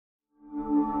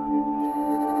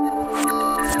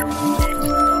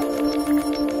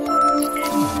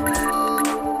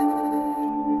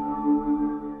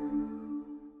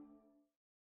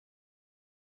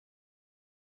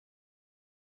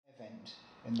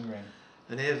in the room?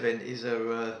 An air vent is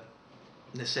a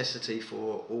necessity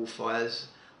for all fires.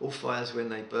 All fires, when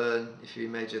they burn, if you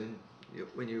imagine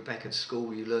when you were back at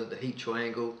school, you learned the heat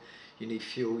triangle. You need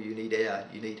fuel, you need air,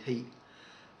 you need heat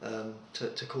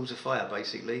to cause a fire,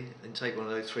 basically. And take one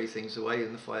of those three things away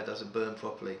and the fire doesn't burn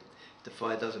properly. If the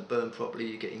fire doesn't burn properly,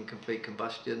 you get incomplete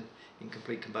combustion.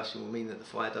 Incomplete combustion will mean that the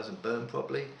fire doesn't burn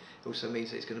properly. It also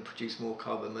means that it's going to produce more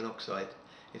carbon monoxide.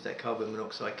 If that carbon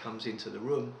monoxide comes into the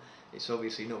room, it's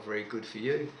obviously not very good for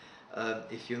you.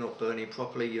 If you're not burning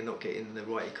properly, you're not getting the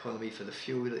right economy for the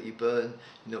fuel that you burn,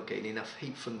 you're not getting enough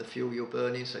heat from the fuel you're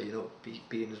burning, so you're not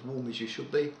being as warm as you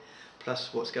should be.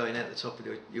 Plus what's going out the top of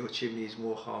your chimney is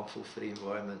more harmful for the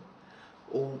environment.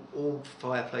 All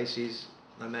fireplaces,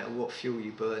 no matter what fuel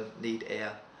you burn, need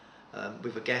air.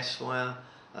 With a gas fire,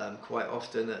 quite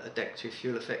often a adaptive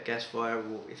fuel effect gas fire,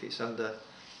 if it's under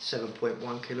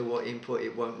 7.1 kilowatt input,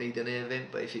 it won't need an air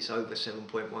vent, but if it's over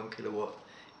 7.1 kilowatt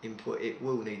input, it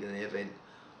will need an air vent.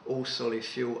 All solid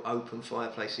fuel open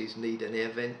fireplaces need an air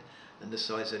vent, and the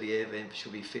size of the air vent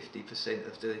should be 50%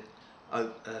 of the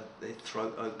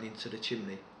throat opening to the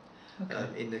chimney.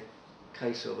 Okay. In the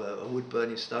case of a wood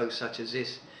burning stove such as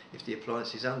this, if the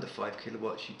appliance is under 5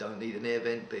 kilowatts, you don't need an air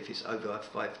vent, but if it's over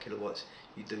 5 kilowatts,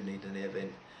 you do need an air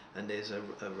vent. And there's a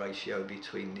ratio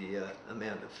between the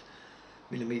amount of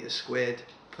millimetres squared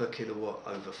per kilowatt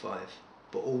over 5.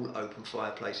 But all open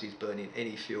fireplaces burning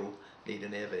any fuel need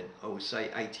an air vent. I would say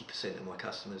 80% of my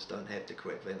customers don't have the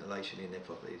correct ventilation in their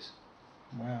properties.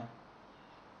 Wow.